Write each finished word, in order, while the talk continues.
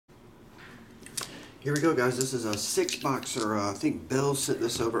Here we go, guys. This is a 6-boxer. I think Bill sent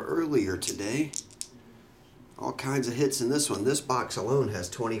this over earlier today. All kinds of hits in this one. This box alone has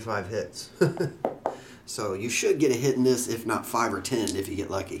 25 hits. So you should get a hit in this, if not 5 or 10, if you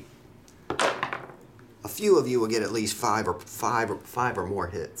get lucky. A few of you will get at least five or more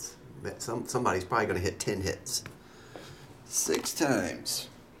hits. Somebody's probably going to hit 10 hits. 6 times.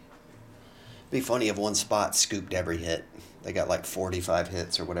 Be funny if one spot scooped every hit. They got like 45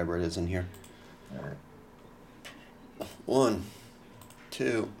 hits or whatever it is in here. All right. 1,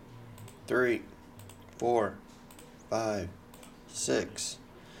 2, 3, 4, 5, 6.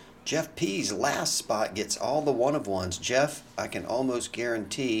 Jeff P's last spot gets all the one-of-ones. Jeff, I can almost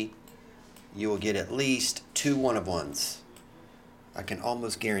guarantee you will get at least 2 one-of-ones. I can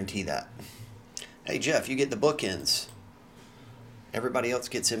almost guarantee that. Hey, Jeff, you get the bookends. Everybody else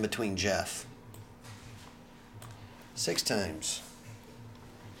gets in between Jeff. 6 times.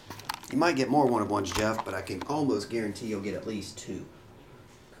 You might get more one-of-ones, Jeff, but I can almost guarantee you'll get at least 2.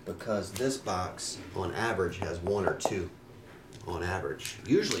 Because this box, on average, has 1 or 2 on average.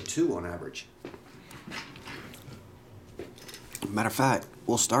 Usually 2 on average. Matter of fact,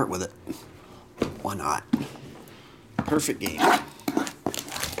 we'll start with it. Why not? Perfect game.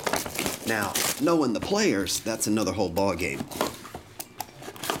 Now, knowing the players, that's another whole ball game.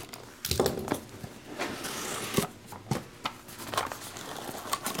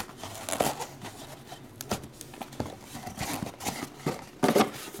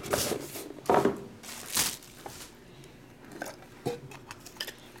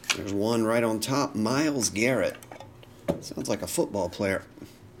 There's one right on top, Myles Garrett. Sounds like a football player.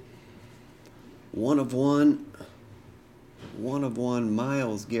 1 of 1. 1 of 1,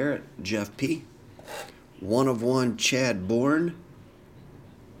 Myles Garrett, Jeff P. 1 of 1, Chad Bourne,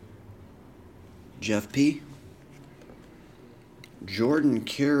 Jeff P. Jordan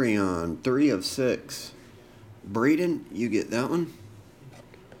Carrion, 3 of 6. Braden, you get that one.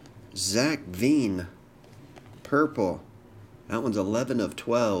 Zach Veen, purple. That one's 11 of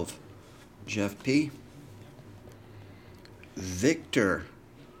 12. Jeff P. Victor,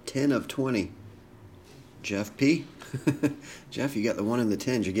 10 of 20. Jeff P. Jeff, you got the 1 and the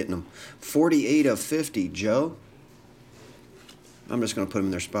 10s. You're getting them. 48 of 50. Joe. I'm just going to put them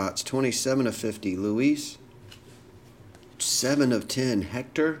in their spots. 27 of 50. Luis. 7 of 10.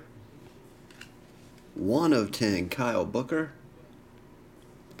 Hector. 1 of 10. Kyle Booker.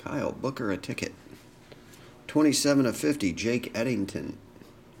 Kyle Booker, a ticket. 27 of 50. Jake Eddington.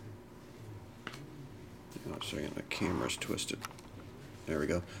 Oh, sorry, my camera's twisted. There we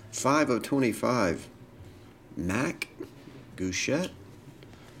go. 5 of 25. Mac Gouchette.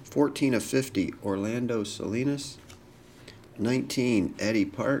 14 of 50. Orlando Salinas. 19. Eddie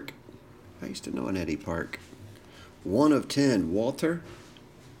Park. I used to know an Eddie Park. 1 of 10. Walter.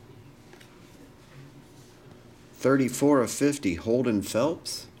 34 of 50. Holden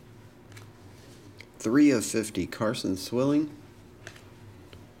Phelps. 3 of 50. Carson Swilling.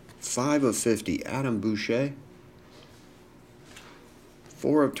 5 of 50. Adam Boucher.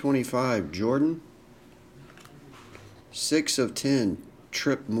 4 of 25. Jordan. 6 of 10.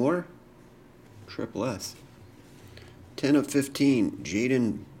 Trip Moore. Triple S. 10 of 15.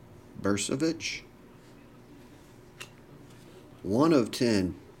 Jaden Bursovich. 1 of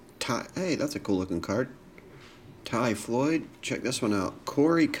 10. Hey, that's a cool looking card. Ty Floyd. Check this one out.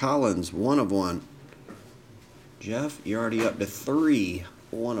 Corey Collins. 1 of 1. Jeff, you're already up to 3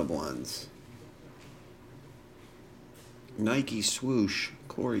 1 of 1s. Nike swoosh.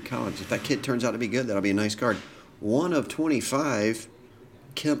 Corey Collins. If that kid turns out to be good, that'll be a nice card. 1 of 25.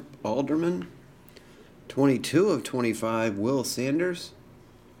 Kemp Alderman. 22 of 25. Will Sanders.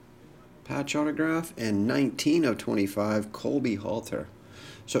 Patch autograph. And 19 of 25. Colby Halter.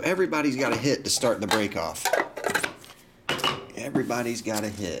 So everybody's got a hit to start the break off. Everybody's got a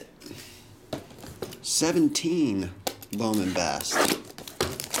hit. 17 Bowman Best.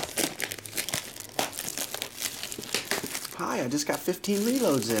 Hi, I just got 15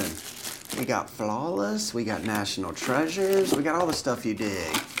 reloads in. We got Flawless, we got National Treasures, we got all the stuff you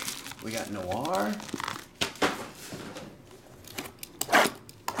dig. We got Noir.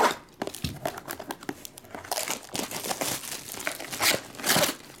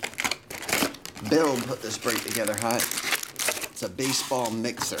 Bill put this break together hot. It's a baseball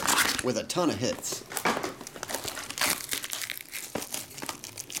mixer with a ton of hits.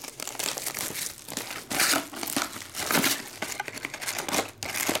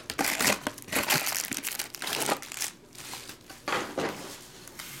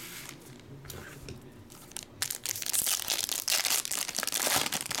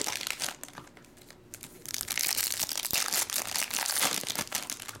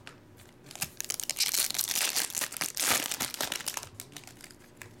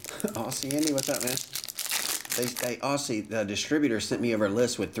 Aussie Andy, what's up, man? Aussie, the distributor sent me over a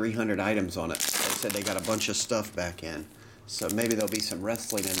list with 300 items on it. They said they got a bunch of stuff back in. So maybe there'll be some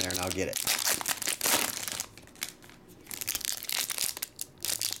wrestling in there and I'll get it.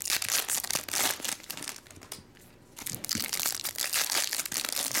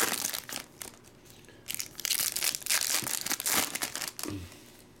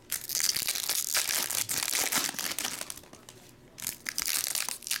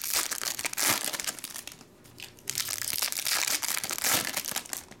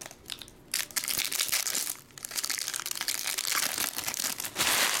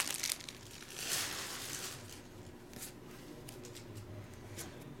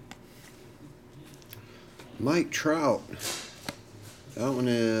 Mike Trout. That one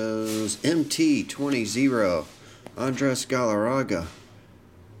is MT20. Andres Galarraga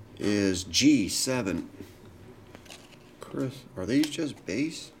is G7. Chris, are these just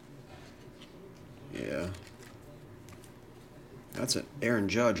base? Yeah. That's an Aaron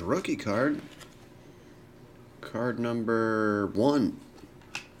Judge rookie card. Card number 1.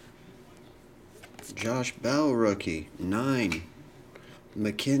 Josh Bell rookie, 9.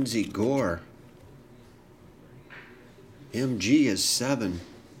 Mackenzie Gore. MG is 7.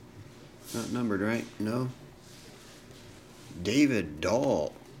 Not numbered, right? No. David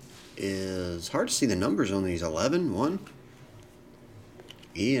Dahl is hard to see the numbers on these. 11, 1.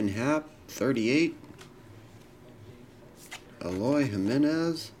 Ian Happ, 38. Eloy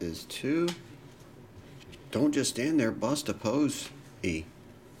Jimenez is 2. Don't just stand there, bust a pose.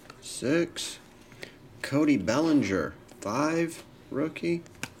 6. Cody Bellinger, 5. Rookie.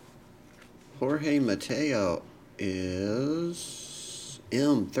 Jorge Mateo is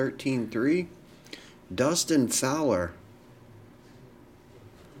M13-3. Dustin Fowler,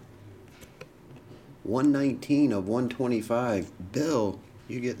 119 of 125. Bill,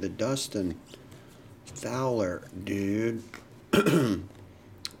 you get the Dustin Fowler, dude.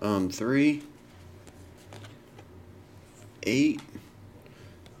 3. 8.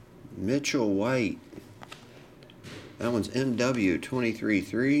 Mitchell White. That one's MW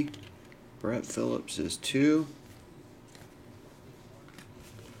 23-3. Brett Phillips is 2.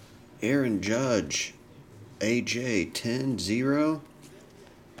 Aaron Judge, AJ 10-0.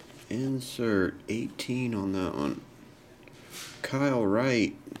 Insert 18 on that one. Kyle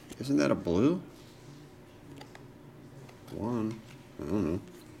Wright, isn't that a blue? 1, I don't know.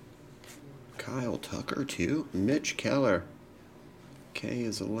 Kyle Tucker 2. Mitch Keller, K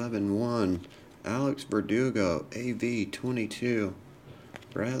is 11-1. Alex Verdugo, AV 22.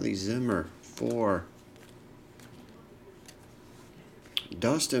 Bradley Zimmer 4.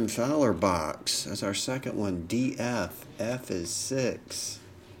 Dustin Fowler box. That's our second one. DF. F is 6.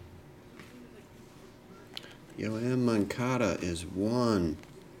 Yohan Moncada is 1.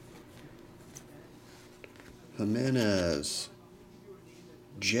 Jimenez.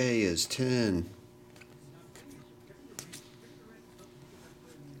 J is 10.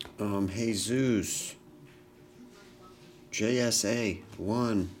 Jesus. JSA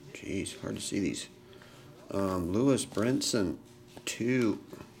 1. Jeez, hard to see these. Lewis Brinson 2.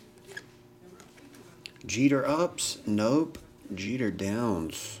 Jeter ups? Nope. Jeter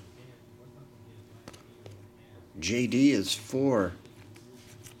downs. JD is 4.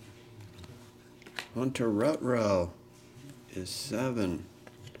 Hunter Rutrow is 7.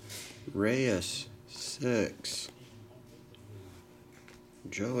 Reyes 6.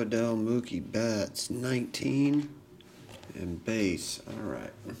 Joe Adele Mookie Betts 19. And base.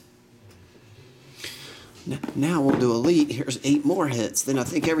 Alright. Now we'll do Elite. Here's 8 more hits. Then I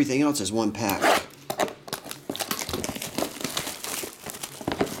think everything else is one pack.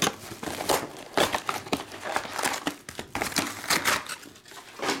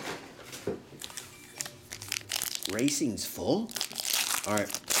 Racing's full?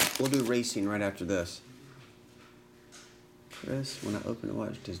 Alright, we'll do racing right after this. Chris, when I open the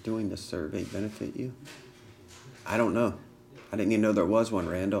watch, does doing the survey benefit you? I don't know. I didn't even know there was one,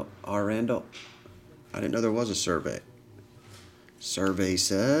 Randall. Randall. I didn't know there was a survey. Survey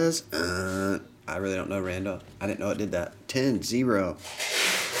says, I really don't know, Randall. I didn't know it did that. 10-0.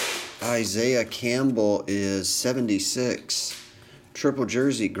 Isaiah Campbell is 76. Triple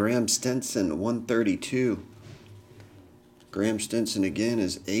jersey, Graham Stinson, 132. Graham Stinson again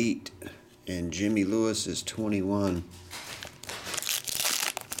is 8. And Jimmy Lewis is 21.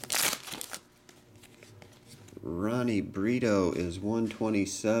 Ronnie Brito is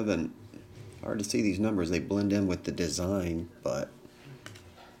 127. Hard to see these numbers. They blend in with the design, but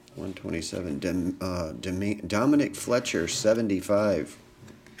 127. Dominic Fletcher, 75.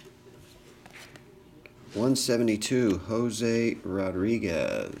 172, Jose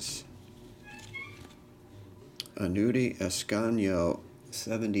Rodriguez. Anudi Escanio,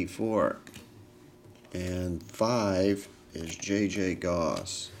 74. And 5 is J.J.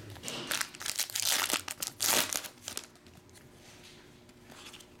 Goss.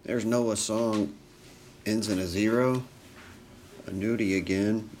 There's Noah Song, ends in a 0. Anudi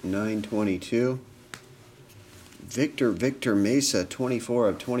again, 922. Victor Mesa, 24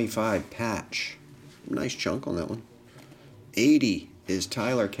 of 25, patch. Nice chunk on that one. 80 is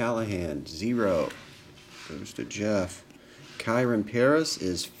Tyler Callahan, 0. Goes to Jeff. Kyron Paris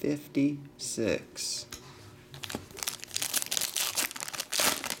is 56.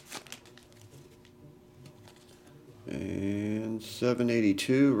 And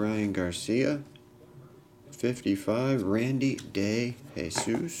 782, Ryan Garcia. 55, Randy De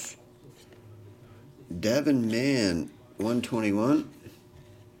Jesus. Devin Mann, 121.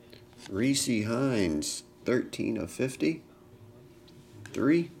 Reese Hines, 13 of 50.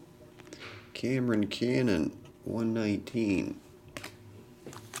 3. Cameron Cannon, 119.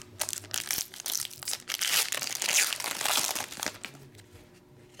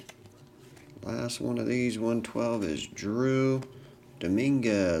 Last one of these, 112, is Drew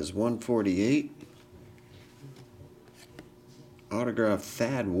Dominguez, 148. Autograph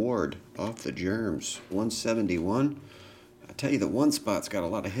Thad Ward off the Germs, 171. I tell you, the one spot's got a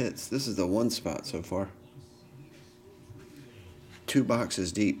lot of hits. This is the one spot so far. 2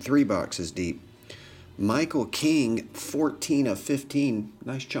 boxes deep, 3 boxes deep. Michael King, 14 of 15.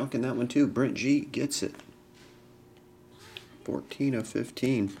 Nice chunk in that one too. Brent G gets it. 14 of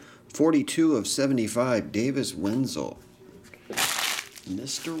 15. 42 of 75. Davis Wenzel.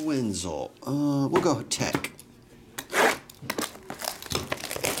 Mr. Wenzel. We'll go Tech.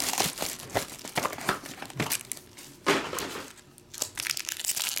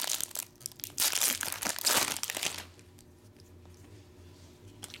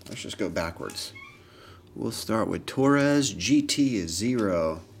 Let's just go backwards. We'll start with Torres. GT is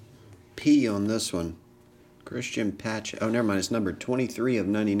 0. P on this one. Christian Patch. Oh, never mind. It's number 23 of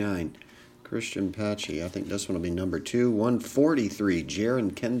 99. Christian Patchy. I think this one will be number 2. 143.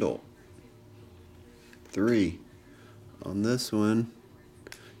 Jaron Kendall. 3. On this one,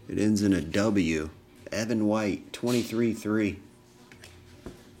 it ends in a W. Evan White. 23-3.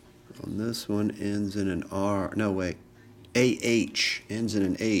 On this one, ends in an R. No, wait. AH. Ends in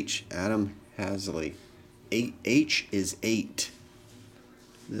an H. Adam Hasley. H is 8.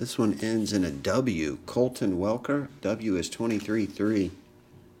 This one ends in a W. Colton Welker. W is 23-3.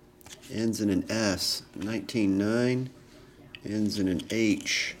 Ends in an S. 19-9. Ends in an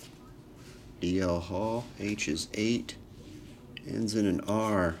H. DL Hall. H is 8. Ends in an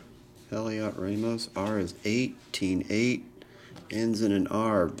R. Heliot Ramos. R is 18-8. Ends in an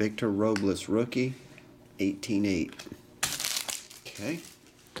R. Victor Robles rookie. 18-8. Okay.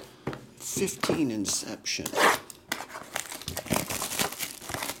 15 Inception.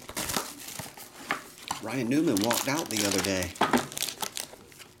 Ryan Newman walked out the other day.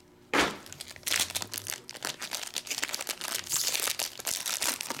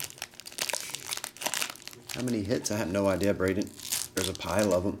 How many hits? I have no idea, Braden. There's a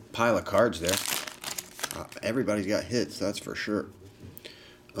pile of them. Pile of cards there. Everybody's got hits, that's for sure.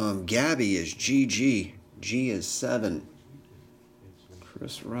 Gabby is GG. G is 7.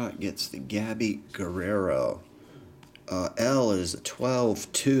 Chris Rock gets the Gabby Guerrero. L is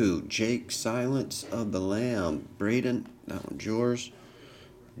 12-2. Jake Silence of the Lamb. Braden, that one's yours.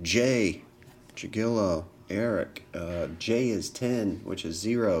 J, Jagillo, Eric. J is 10, which is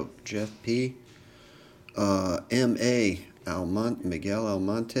 0. Jeff P. M.A. Miguel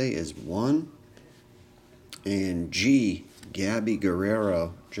Almonte is 1. And G, Gabby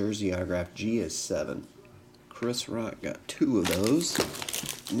Guerrero, jersey autograph. G is 7. Chris Rock got 2 of those.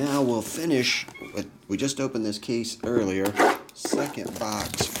 Now we'll finish with, we just opened this case earlier, second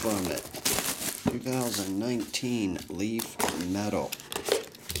box from it. 2019 Leaf Metal.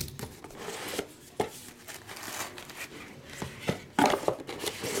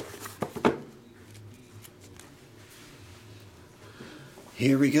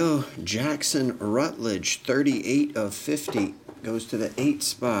 Here we go. Jackson Rutledge, 38 of 50. Goes to the 8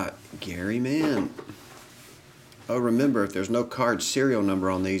 spot. Gary Mann. Oh, remember, if there's no card serial number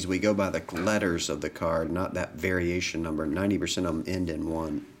on these, we go by the letters of the card, not that variation number. 90% of them end in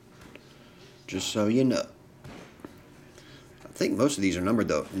 1. Just so you know. I think most of these are numbered,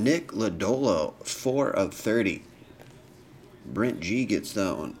 though. Nick Lodolo, 4 of 30. Brent G gets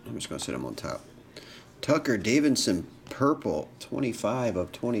that one. I'm just going to sit him on top. Tucker Davidson, purple, 25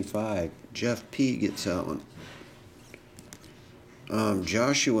 of 25. Jeff P gets that one.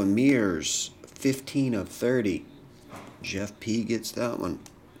 Joshua Mears, 15 of 30. Jeff P. gets that one.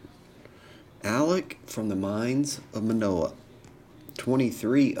 Alec from the Mines of Manoa.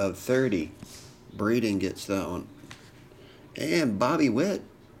 23 of 30. Braden gets that one. And Bobby Witt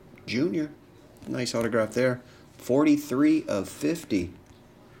Jr. Nice autograph there. 43 of 50.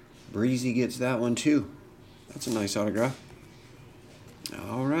 Breezy gets that one too. That's a nice autograph.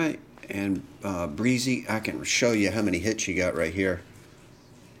 All right. And Breezy, I can show you how many hits you got right here.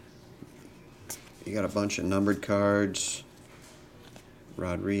 You got a bunch of numbered cards.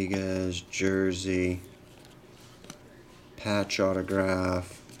 Rodriguez, jersey, patch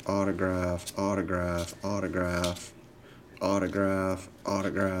autograph, autograph, autograph, autograph, autograph,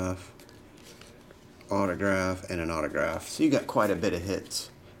 autograph, autograph, and an autograph. So you got quite a bit of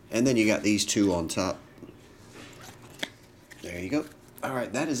hits. And then you got these two on top. There you go. All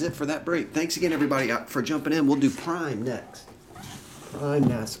right, that is it for that break. Thanks again, everybody, for jumping in. We'll do Prime next. Prime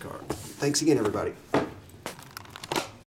NASCAR. Thanks again, everybody.